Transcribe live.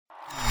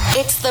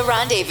It's The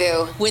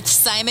Rendezvous with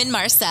Simon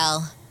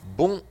Marcel.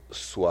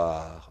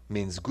 Bonsoir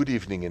means good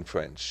evening in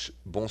French.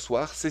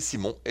 Bonsoir, c'est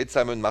Simon and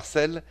Simon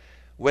Marcel.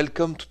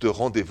 Welcome to The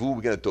Rendezvous.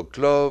 We're going to talk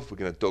love, we're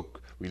going to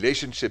talk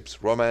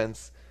relationships,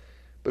 romance.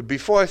 But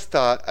before I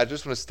start, I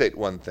just want to state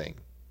one thing.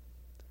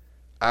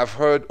 I've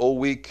heard all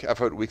week, I've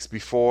heard weeks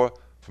before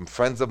from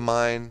friends of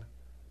mine,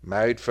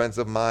 married friends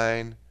of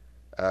mine,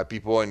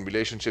 people in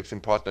relationships,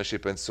 in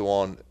partnership, and so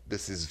on.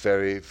 This is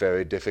very,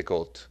 very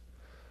difficult.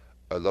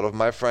 A lot of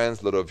my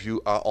friends, a lot of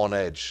you are on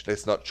edge.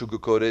 Let's not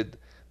sugarcoat it.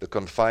 The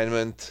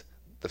confinement,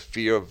 the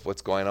fear of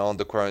what's going on,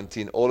 the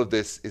quarantine, all of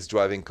this is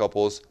driving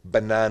couples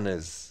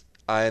bananas.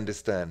 I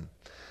understand.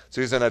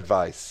 So here's an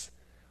advice.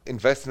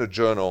 Invest in a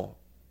journal.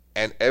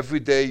 And every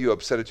day you're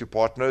upset at your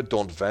partner,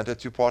 don't vent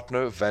at your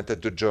partner, vent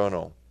at the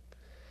journal.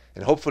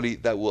 And hopefully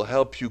that will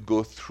help you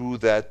go through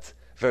that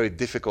very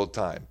difficult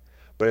time.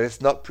 But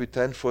let's not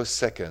pretend for a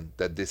second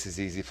that this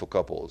is easy for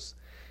couples.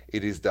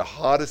 It is the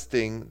hardest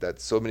thing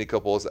that so many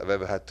couples have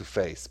ever had to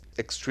face.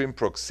 Extreme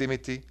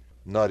proximity,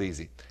 not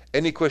easy.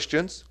 Any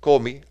questions? Call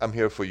me. I'm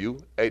here for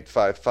you.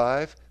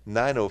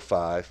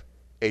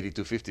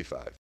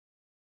 855-905-8255.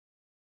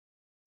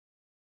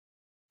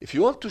 If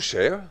you want to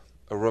share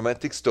a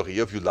romantic story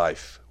of your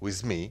life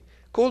with me,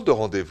 call the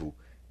rendezvous.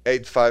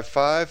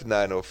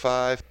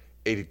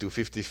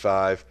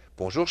 855-905-8255.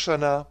 Bonjour,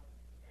 Shana.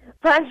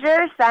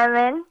 Bonjour,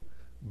 Simon.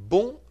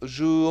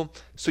 Bonjour.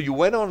 So you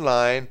went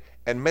online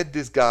and met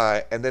this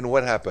guy, and then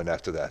what happened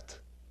after that?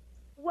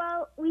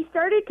 Well, we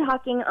started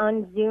talking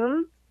on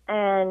Zoom,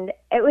 and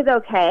it was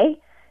okay,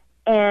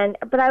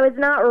 but I was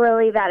not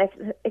really that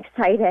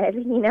excited,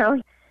 you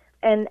know.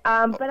 And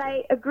but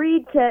I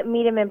agreed to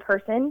meet him in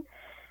person,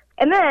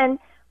 and then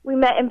we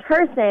met in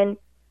person,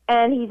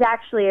 and he's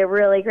actually a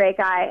really great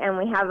guy, and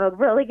we have a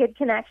really good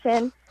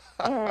connection,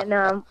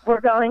 and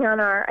we're going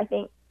on our, I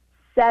think,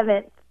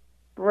 7th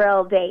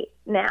real date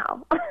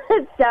now.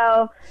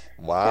 So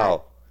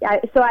wow.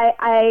 So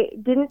I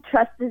didn't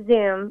trust the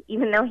Zoom,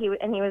 even though he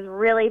was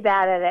really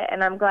bad at it,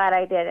 and I'm glad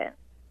I didn't.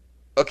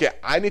 Okay,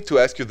 I need to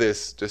ask you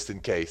this just in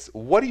case.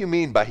 What do you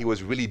mean by he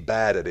was really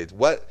bad at it?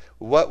 What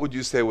would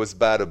you say was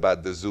bad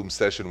about the Zoom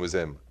session with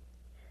him?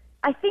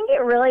 I think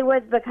it really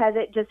was because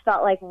it just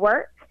felt like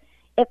work.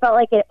 It felt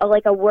like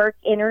a work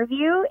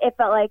interview. It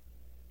felt like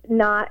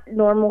not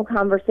normal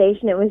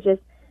conversation. It was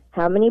just,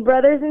 how many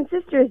brothers and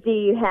sisters do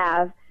you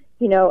have?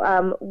 You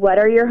know, what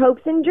are your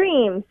hopes and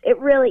dreams? It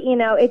really,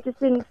 it just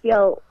didn't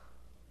feel,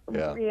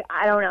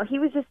 I don't know. He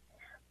was just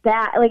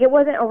that, like, it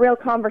wasn't a real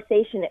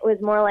conversation. It was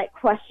more like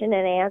question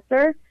and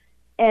answer.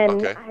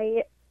 And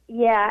okay.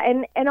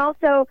 And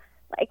also,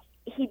 like,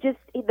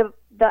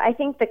 I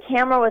think the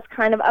camera was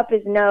kind of up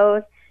his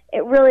nose.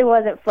 It really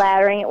wasn't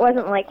flattering. It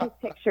wasn't like his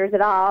pictures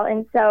at all.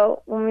 And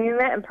so when we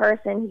met in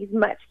person, he's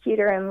much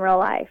cuter in real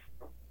life.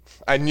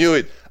 I knew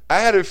it. I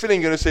had a feeling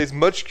you're going to say he's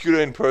much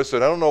cuter in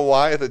person. I don't know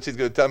why. I thought she's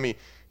going to tell me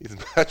he's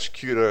much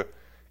cuter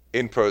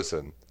in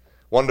person.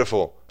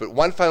 Wonderful. But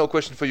one final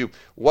question for you.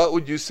 What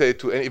would you say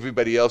to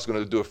everybody else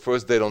going to do a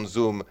first date on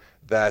Zoom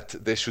that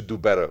they should do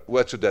better?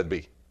 What should that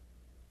be?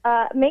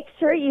 Make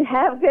sure you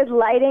have good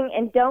lighting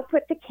and don't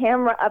put the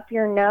camera up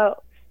your nose.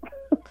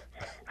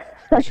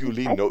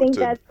 Julie I Noten. think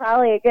that's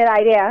probably a good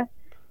idea.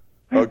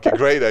 Okay,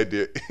 great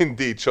idea.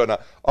 Indeed,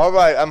 Shona. All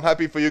right, I'm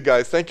happy for you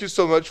guys. Thank you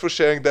so much for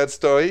sharing that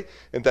story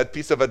and that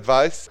piece of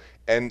advice.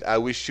 And I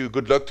wish you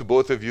good luck to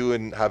both of you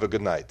and have a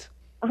good night.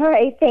 All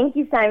right. Thank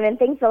you, Simon.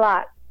 Thanks a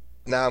lot.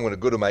 Now I'm going to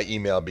go to my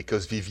email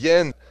because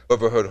Vivienne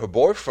overheard her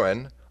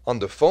boyfriend on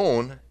the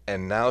phone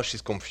and now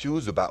she's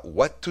confused about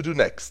what to do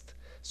next.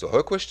 So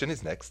her question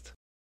is next.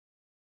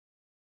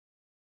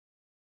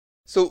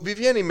 So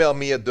Vivienne emailed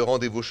me at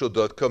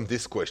therendezvousshow.com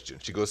this question.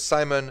 She goes,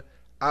 Simon,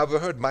 I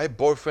overheard my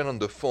boyfriend on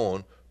the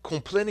phone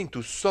complaining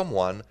to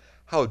someone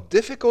how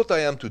difficult I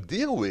am to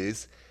deal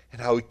with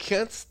and how he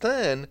can't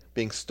stand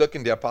being stuck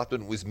in the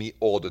apartment with me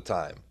all the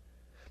time.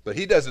 But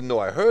he doesn't know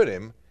I heard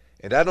him,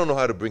 and I don't know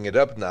how to bring it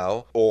up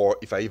now, or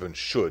if I even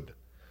should.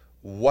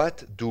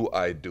 What do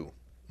I do?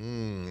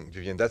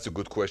 Vivienne, that's a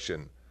good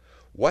question.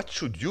 What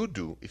should you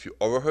do if you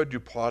overheard your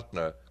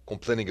partner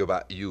complaining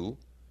about you,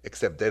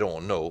 except they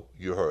don't know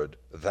you heard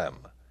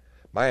them?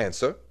 My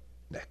answer,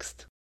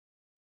 next.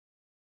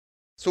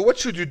 So what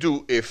should you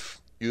do if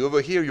you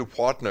overhear your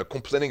partner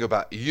complaining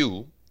about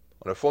you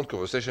on a phone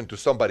conversation to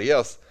somebody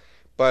else,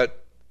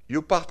 but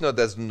your partner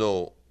doesn't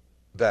know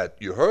that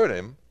you heard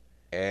him,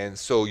 and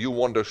so you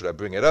wonder, should I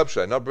bring it up,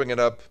 should I not bring it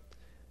up?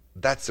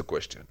 That's the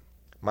question.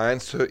 My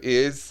answer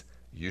is,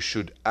 you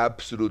should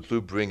absolutely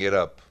bring it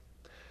up,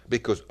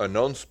 because an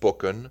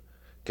unspoken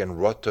can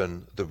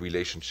rotten the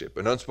relationship.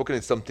 An unspoken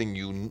is something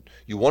you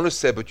want to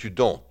say, but you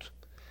don't.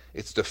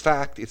 It's the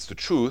fact, it's the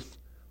truth,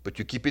 but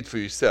you keep it for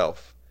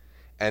yourself.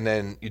 And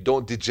then you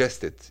don't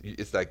digest it.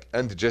 It's like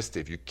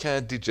undigestive. You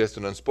can't digest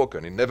an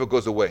unspoken. It never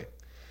goes away.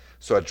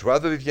 So I'd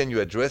rather, Vivienne,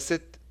 you address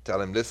it. Tell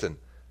him, listen,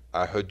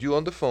 I heard you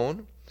on the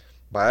phone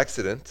by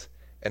accident,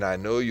 and I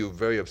know you're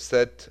very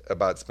upset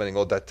about spending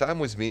all that time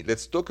with me.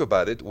 Let's talk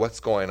about it, what's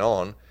going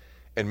on,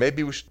 and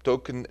maybe we should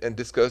talk and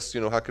discuss,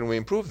 how can we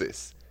improve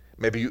this?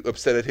 Maybe you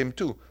upset at him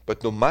too.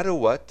 But no matter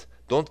what,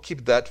 don't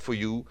keep that for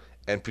you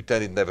and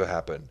pretend it never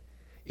happened.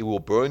 It will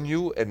burn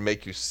you and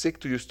make you sick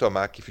to your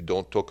stomach if you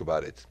don't talk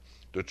about it.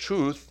 The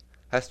truth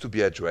has to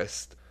be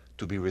addressed,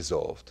 to be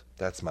resolved.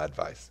 That's my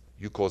advice.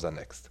 You calls are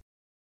next.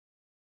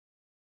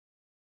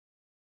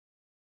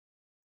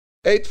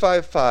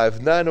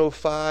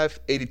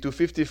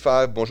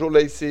 855-905-8255. Bonjour,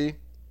 Lacey.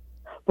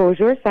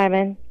 Bonjour,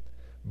 Simon.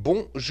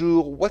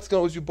 Bonjour. What's going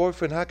on with your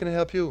boyfriend? How can I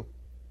help you?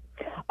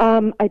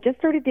 I just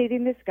started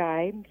dating this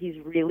guy. He's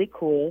really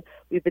cool.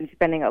 We've been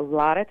spending a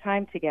lot of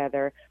time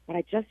together, but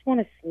I just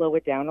want to slow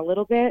it down a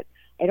little bit.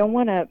 I don't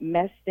want to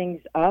mess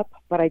things up,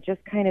 but I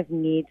just kind of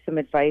need some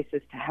advice as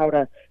to how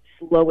to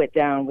slow it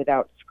down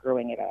without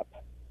screwing it up.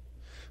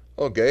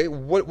 Okay.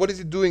 What is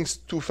he doing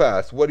too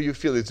fast? What do you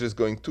feel is just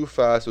going too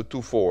fast or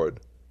too forward?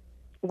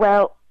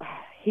 Well,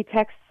 he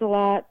texts a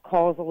lot,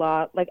 calls a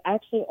lot, like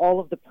actually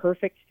all of the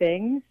perfect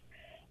things,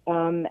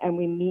 and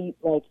we meet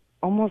like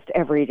almost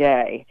every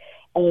day.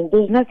 And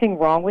there's nothing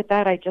wrong with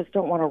that. I just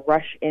don't want to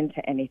rush into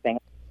anything.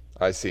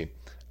 I see.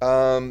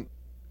 In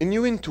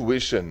your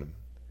intuition,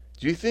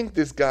 do you think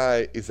this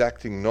guy is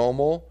acting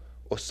normal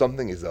or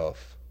something is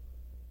off?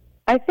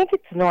 I think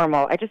it's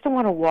normal. I just don't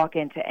want to walk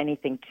into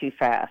anything too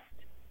fast.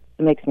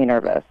 It makes me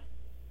nervous.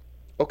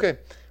 Okay.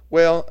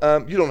 Well,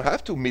 you don't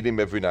have to meet him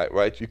every night,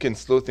 right? You can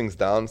slow things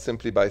down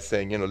simply by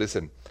saying,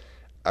 listen,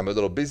 I'm a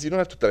little busy. You don't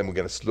have to tell him we're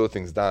going to slow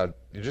things down.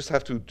 You just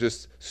have to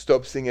just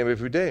stop seeing him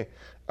every day.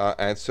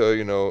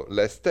 Answer,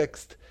 less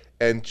text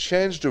and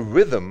change the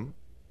rhythm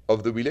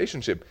of the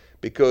relationship,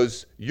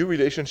 because your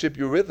relationship,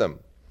 your rhythm.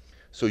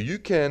 So you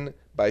can,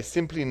 by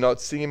simply not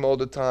seeing him all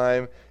the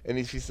time, and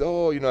if he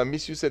says, I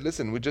miss you, say,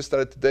 listen, we just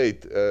started to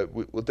date.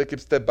 We'll take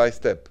it step by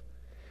step.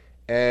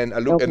 And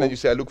and then you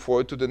say, I look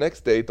forward to the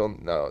next date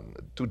on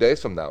 2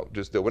 days from now,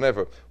 just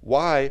whenever.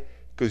 Why?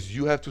 Because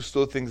you have to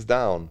slow things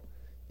down.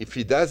 If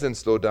he doesn't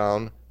slow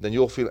down, then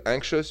you'll feel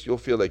anxious, you'll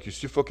feel like you're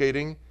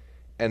suffocating,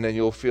 and then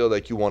you'll feel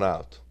like you want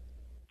out.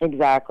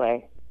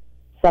 Exactly.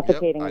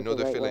 Suffocating. Yep, I know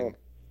the right feeling.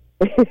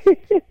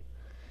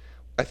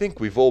 I think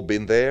we've all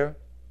been there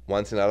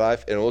once in our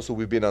life, and also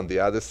we've been on the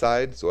other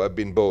side. So I've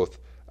been both.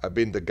 I've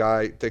been the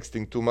guy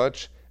texting too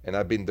much, and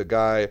I've been the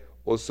guy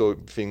also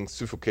feeling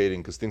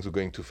suffocating because things were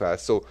going too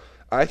fast. So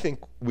I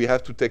think we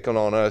have to take it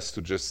on us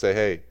to just say,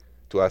 hey,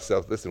 to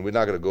ourselves, listen, we're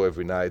not going to go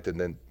every night, and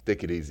then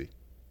take it easy.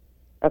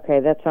 Okay,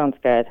 that sounds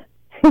good.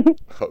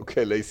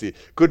 Okay, Lacey.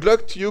 Good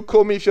luck to you.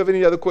 Call me if you have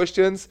any other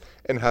questions,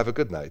 and have a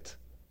good night.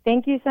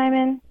 Thank you,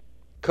 Simon.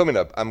 Coming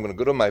up, I'm going to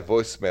go to my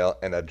voicemail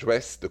and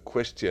address the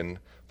question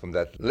from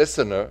that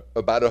listener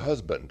about her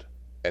husband.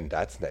 And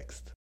that's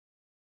next.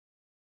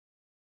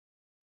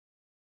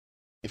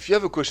 If you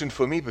have a question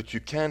for me, but you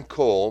can't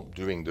call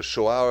during the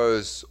show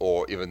hours,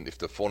 or even if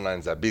the phone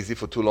lines are busy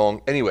for too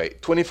long, anyway,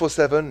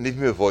 24/7, leave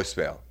me a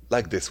voicemail,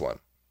 like this one.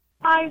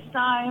 Hi,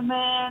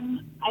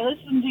 Simon. I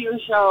listen to your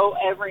show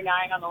every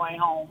night on the way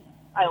home.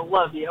 I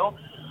love you.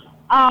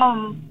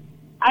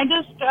 I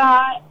just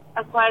got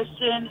a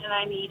question, and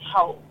I need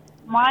help.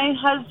 My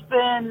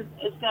husband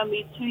is going to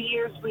be 2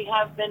 years. We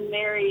have been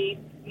married.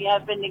 We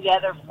have been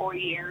together 4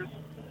 years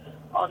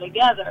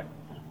altogether.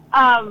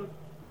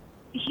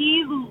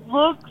 He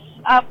looks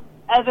up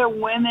other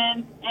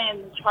women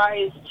and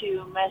tries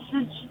to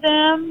message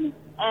them,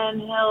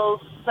 and he'll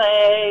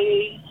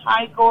say,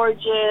 hi,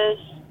 gorgeous,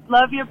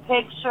 love your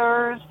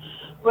pictures,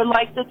 would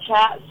like to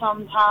chat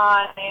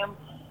sometime.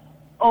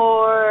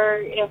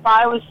 Or if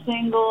I was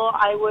single,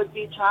 I would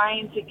be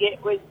trying to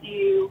get with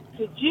you.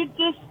 Could you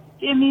just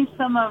give me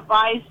some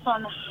advice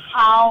on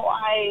how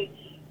I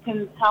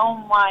can tell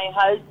my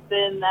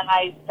husband that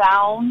I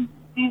found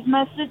these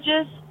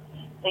messages?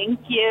 Thank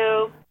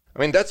you. I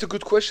mean, that's a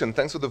good question.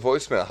 Thanks for the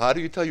voicemail. How do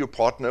you tell your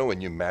partner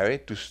when you're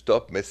married to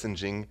stop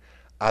messaging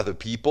other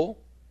people?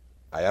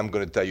 I am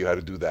going to tell you how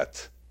to do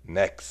that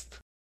next.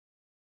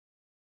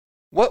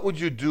 What would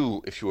you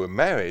do if you were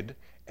married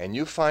and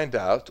you find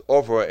out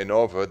over and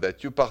over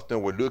that your partner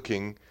were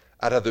looking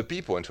at other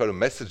people and try to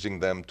messaging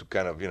them to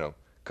kind of,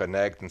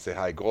 connect and say,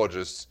 hi,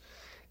 gorgeous?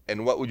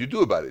 And what would you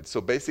do about it? So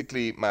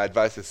basically, my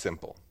advice is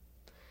simple.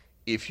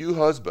 If your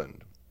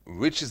husband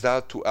reaches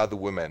out to other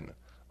women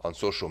on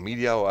social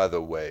media or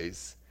other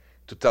ways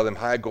to tell them,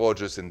 hi,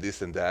 gorgeous, and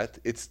this and that,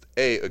 it's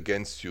A,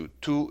 against you.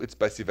 2, it's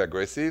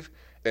passive-aggressive,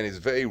 and it's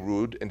very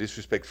rude and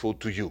disrespectful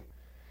to you.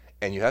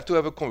 And you have to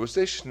have a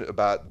conversation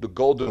about the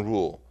golden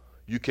rule.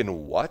 You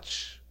can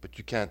watch, but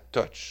you can't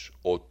touch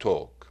or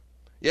talk.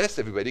 Yes,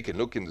 everybody can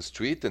look in the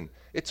street, and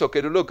it's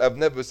okay to look. I've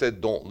never said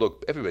don't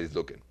look. Everybody's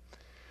looking.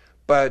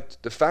 But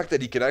the fact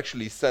that he can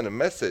actually send a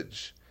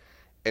message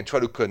and try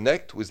to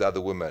connect with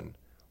other women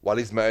while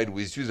he's married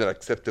with you is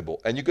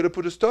unacceptable. And you've got to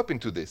put a stop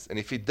into this. And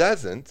if he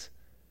doesn't,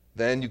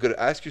 then you've got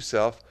to ask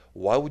yourself,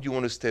 why would you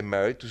want to stay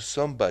married to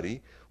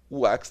somebody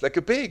who acts like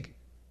a pig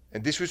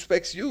and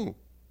disrespects you?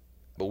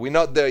 But we're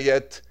not there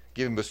yet.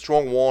 Give him a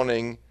strong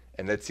warning,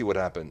 and let's see what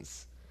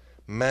happens.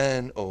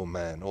 Man, all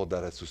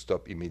that has to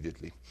stop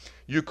immediately.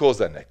 Your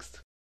calls are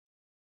next.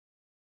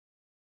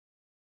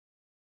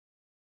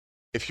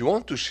 If you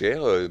want to share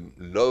a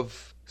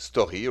love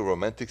story, a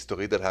romantic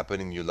story that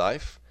happened in your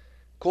life,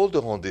 call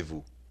the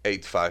Rendezvous.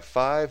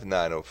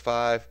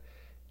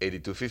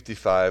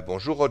 855-905-8255.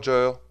 Bonjour,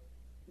 Roger.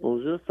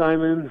 Bonjour,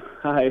 Simon.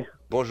 Hi.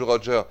 Bonjour,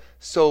 Roger.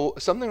 So,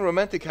 something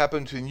romantic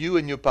happened between you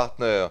and your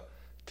partner.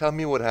 Tell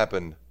me what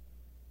happened.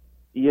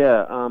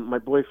 Yeah, my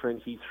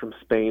boyfriend, he's from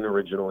Spain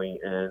originally,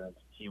 and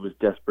he was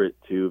desperate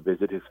to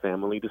visit his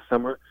family this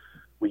summer.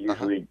 We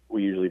usually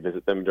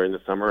visit them during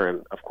the summer,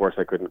 and of course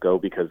I couldn't go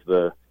because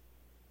the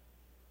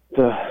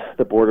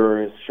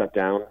border is shut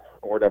down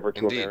or whatever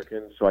to Indeed.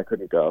 Americans, so I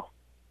couldn't go,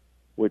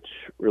 which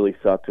really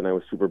sucked, and I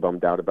was super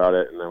bummed out about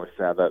it, and I was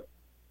sad that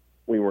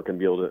we weren't going to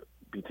be able to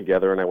be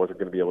together, and I wasn't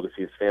going to be able to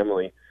see his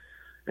family.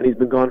 And he's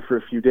been gone for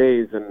a few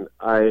days, and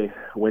I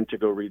went to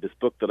go read this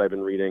book that I've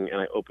been reading,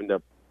 and I opened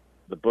up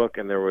the book,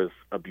 and there was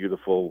a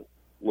beautiful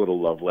little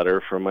love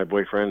letter from my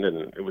boyfriend,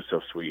 and it was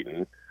so sweet,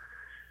 and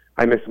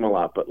I miss him a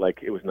lot, but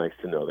like it was nice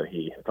to know that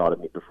he thought of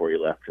me before he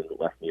left and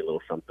left me a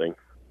little something.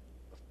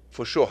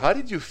 For sure. How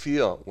did you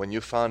feel when you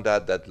found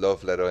out that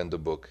love letter in the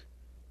book?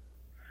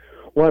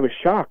 Well, I was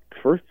shocked.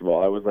 First of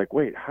all, I was like,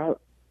 "Wait, how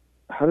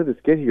did this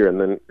get here?" And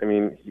then, I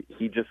mean,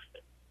 he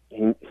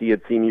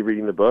had seen me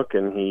reading the book,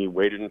 and he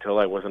waited until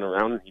I wasn't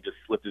around, and he just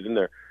slipped it in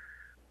there.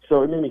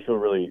 So it made me feel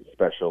really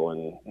special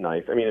and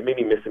nice. I mean, it made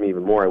me miss him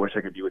even more. I wish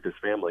I could be with his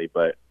family,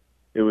 but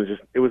it was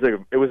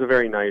a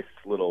very nice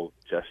little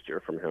gesture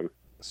from him.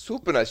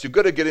 Super nice. You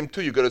got to get him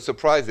too. You got to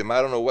surprise him.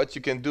 I don't know what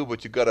you can do,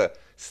 but you got to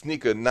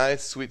sneak a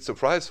nice, sweet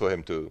surprise for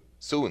him too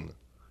soon.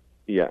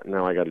 Yeah,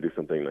 now I got to do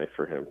something nice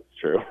for him. It's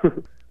true.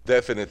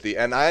 Definitely.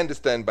 And I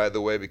understand, by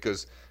the way,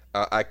 because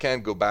I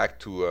can't go back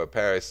to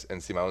Paris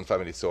and see my own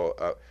family. So,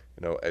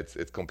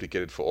 it's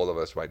complicated for all of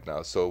us right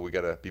now. So we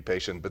got to be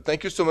patient. But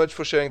thank you so much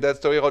for sharing that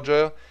story,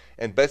 Roger.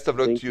 And best of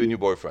luck to you and your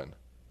boyfriend.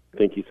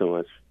 Thank you so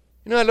much.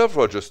 I love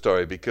Roger's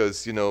story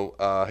because,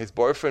 his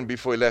boyfriend,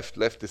 before he left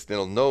this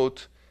little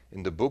note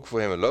in the book for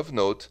him, a love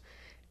note.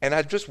 And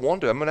I just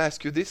wonder, I'm going to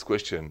ask you this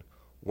question.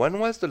 When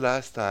was the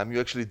last time you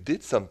actually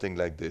did something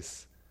like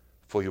this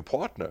for your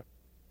partner?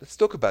 Let's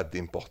talk about the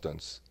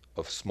importance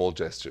of small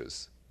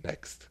gestures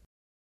next.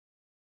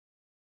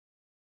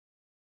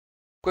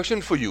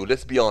 Question for you,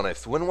 let's be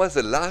honest. When was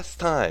the last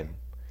time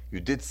you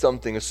did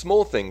something, a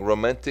small thing,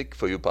 romantic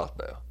for your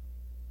partner?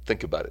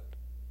 Think about it.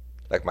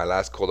 Like my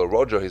last caller,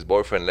 Roger, his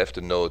boyfriend left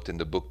a note in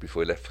the book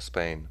before he left for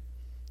Spain.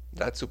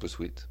 That's super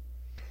sweet.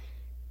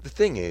 The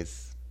thing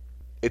is,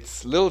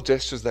 it's little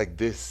gestures like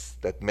this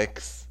that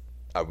makes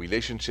our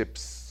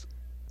relationships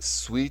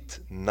sweet,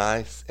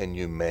 nice, and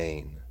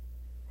humane,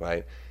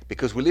 right?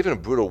 Because we live in a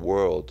brutal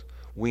world.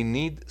 We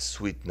need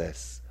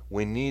sweetness.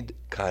 We need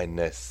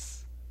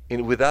kindness.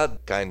 And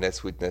without kindness,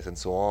 sweetness, and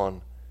so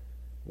on,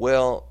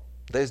 well,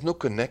 there's no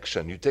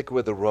connection. You take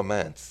away the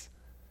romance.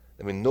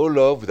 I mean, no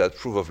love without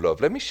proof of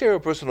love. Let me share a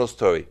personal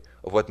story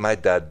of what my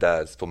dad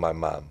does for my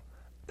mom,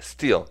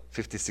 still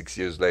 56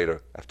 years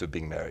later after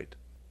being married.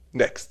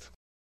 Next.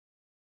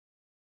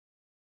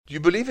 Do you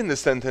believe in the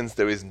sentence,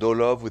 there is no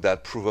love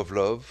without proof of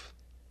love?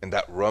 And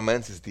that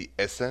romance is the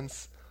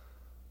essence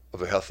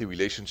of a healthy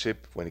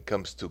relationship when it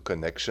comes to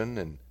connection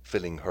and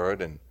feeling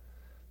heard and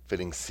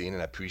feeling seen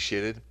and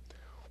appreciated?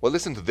 Well,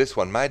 listen to this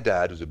one. My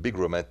dad, who's a big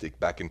romantic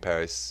back in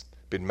Paris,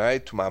 been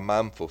married to my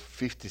mom for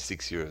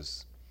 56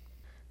 years.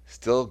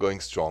 Still going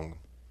strong.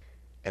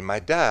 And my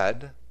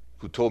dad,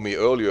 who told me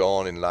earlier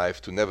on in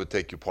life to never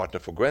take your partner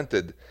for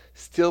granted,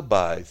 still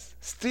buys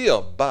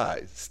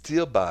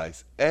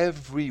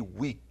every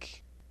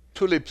week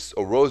tulips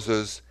or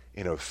roses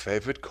in her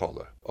favorite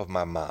color of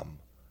my mom,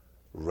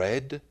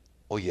 red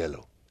or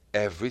yellow,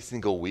 every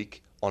single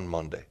week on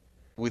Monday,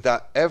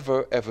 without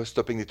ever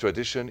stopping the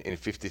tradition in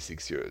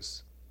 56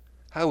 years.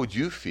 How would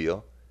you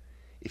feel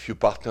if your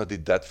partner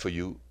did that for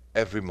you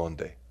every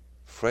Monday?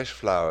 Fresh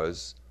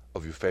flowers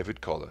of your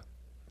favorite color.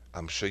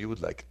 I'm sure you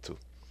would like it too.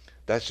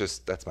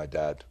 That's my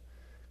dad.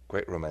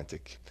 Great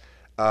romantic.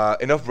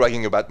 Enough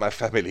bragging about my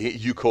family.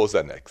 You calls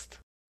are next.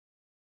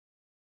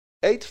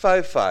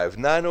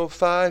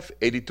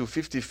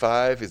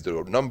 855-905-8255 is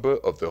the number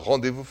of the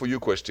Rendezvous for your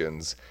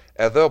questions.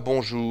 Heather,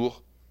 bonjour.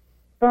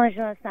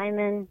 Bonjour,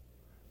 Simon.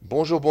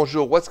 Bonjour.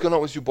 What's going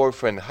on with your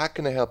boyfriend? How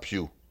can I help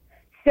you?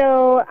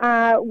 So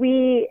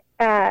we're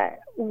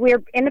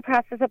in the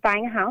process of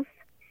buying a house.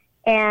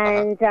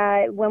 And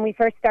when we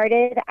first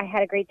started, I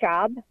had a great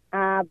job.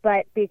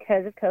 But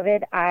because of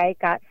COVID, I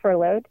got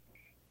furloughed.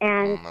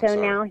 And so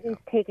now he's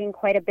taking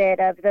quite a bit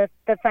of the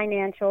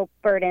financial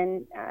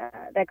burden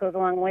that goes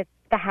along with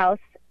the house.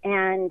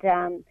 And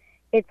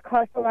it's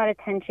caused a lot of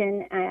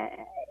tension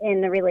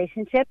in the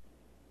relationship.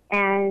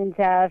 And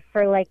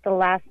for like the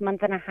last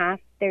month and a half,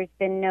 there's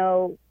been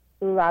no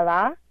ooh la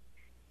la.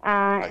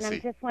 And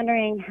I'm just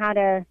wondering how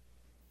to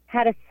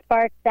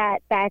spark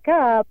that back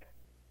up,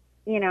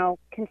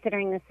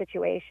 considering the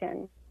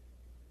situation.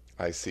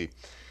 I see.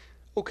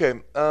 Okay,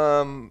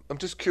 I'm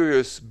just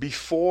curious,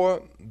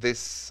 before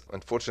this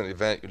unfortunate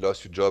event, you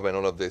lost your job and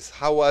all of this,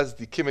 how was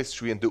the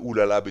chemistry and the ooh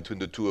la la between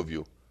the two of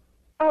you?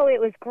 Oh,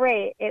 it was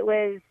great. It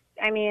was,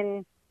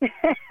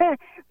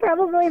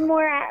 probably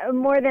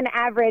more than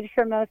average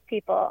for most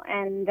people.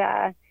 And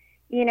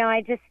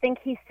I just think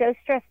he's so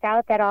stressed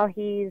out that all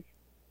he's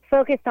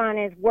focused on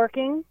is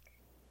working.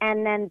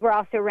 And then we're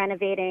also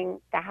renovating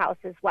the house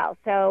as well.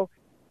 So,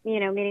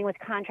 meeting with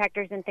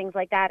contractors and things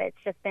like that,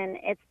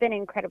 it's been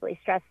incredibly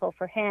stressful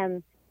for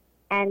him.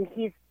 And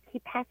he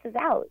passes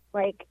out.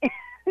 Like,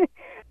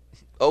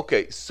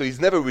 Okay, so he's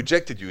never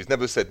rejected you. He's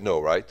never said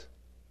no, right?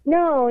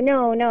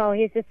 no.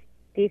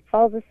 He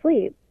falls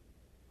asleep.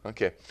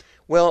 Okay.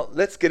 Well,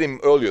 let's get him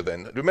earlier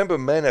then. Remember,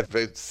 men are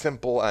very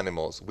simple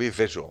animals. We're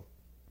visual.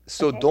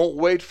 So Okay. don't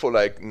wait for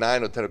like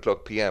 9 or 10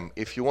 o'clock p.m.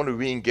 If you want to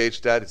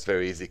re-engage that, it's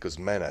very easy because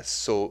men are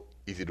so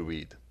easy to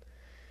read.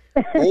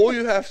 all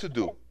you have to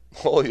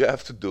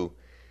do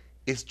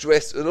is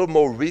dress a little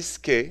more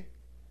risque,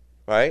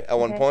 right? At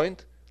one Okay.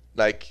 point,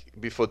 like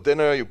before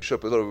dinner, you show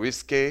up a little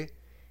risque,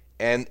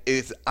 and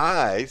his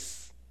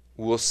eyes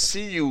will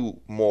see you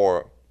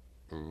more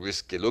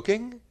risky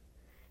looking,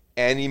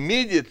 and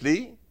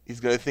immediately he's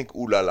going to think,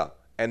 ooh la la.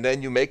 And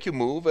then you make your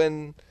move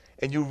and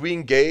you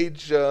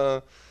re-engage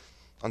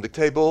on the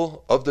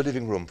table of the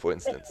living room, for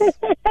instance.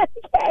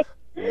 Okay.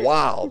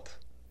 Wild.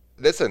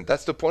 Listen,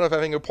 that's the point of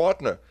having a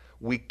partner.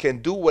 We can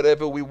do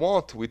whatever we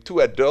want. We're two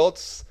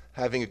adults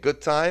having a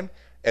good time,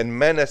 and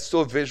men are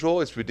so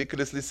visual, it's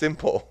ridiculously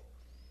simple.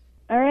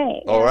 All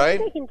right. All I right?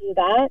 think I can do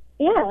that.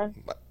 Yeah.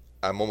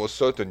 I'm almost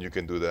certain you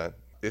can do that.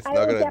 It's I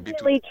not will going to be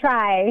too... definitely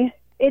try.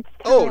 It's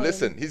Oh, time.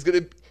 listen,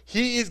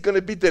 he is going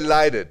to be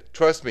delighted.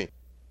 Trust me.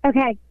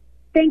 Okay.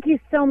 Thank you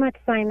so much,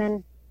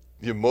 Simon.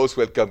 You're most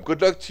welcome.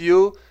 Good luck to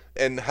you,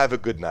 and have a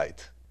good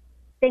night.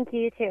 Thank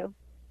you, you too.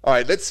 All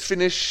right, let's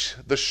finish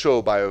the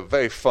show by a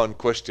very fun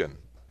question.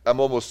 I'm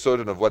almost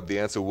certain of what the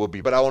answer will be,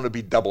 but I want to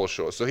be double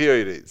sure. So here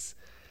it is.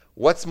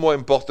 What's more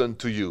important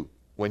to you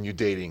when you're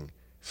dating?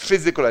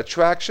 Physical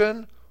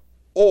attraction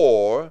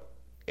or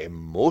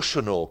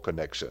emotional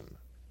connection?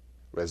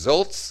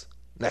 Results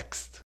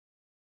next.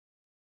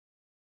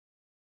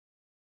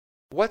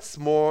 What's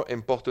more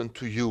important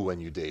to you when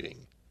you're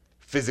dating?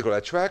 Physical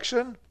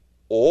attraction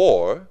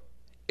or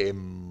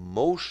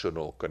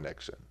emotional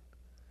connection?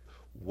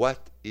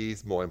 What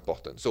is more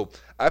important? So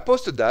I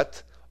posted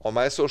that on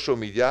my social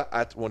media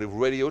at Rendezvous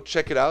Radio.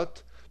 Check it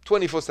out.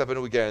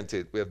 24/7, we guarantee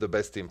it. We have the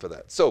best team for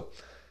that. So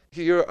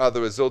here are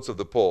the results of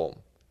the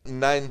poll.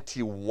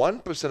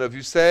 91% of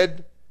you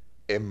said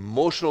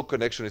emotional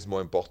connection is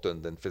more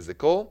important than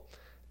physical.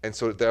 And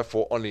so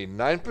therefore only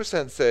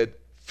 9% said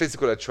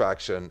physical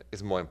attraction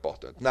is more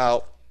important.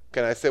 Now,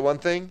 can I say one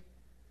thing?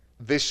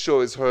 This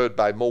show is heard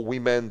by more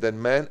women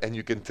than men, and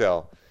you can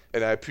tell.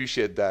 And I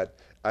appreciate that.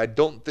 I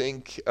don't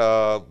think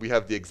we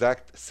have the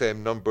exact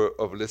same number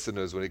of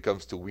listeners when it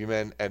comes to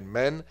women and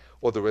men,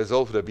 or the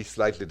result would be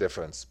slightly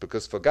different.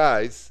 Because for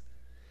guys,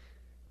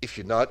 if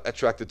you're not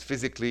attracted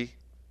physically,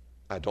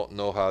 I don't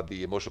know how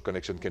the emotional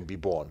connection can be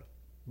born.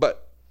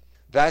 But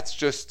that's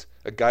just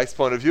a guy's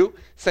point of view.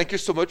 Thank you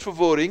so much for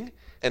voting,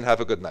 and have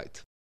a good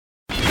night.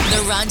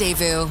 The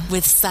Rendezvous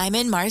with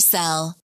Simon Marcel.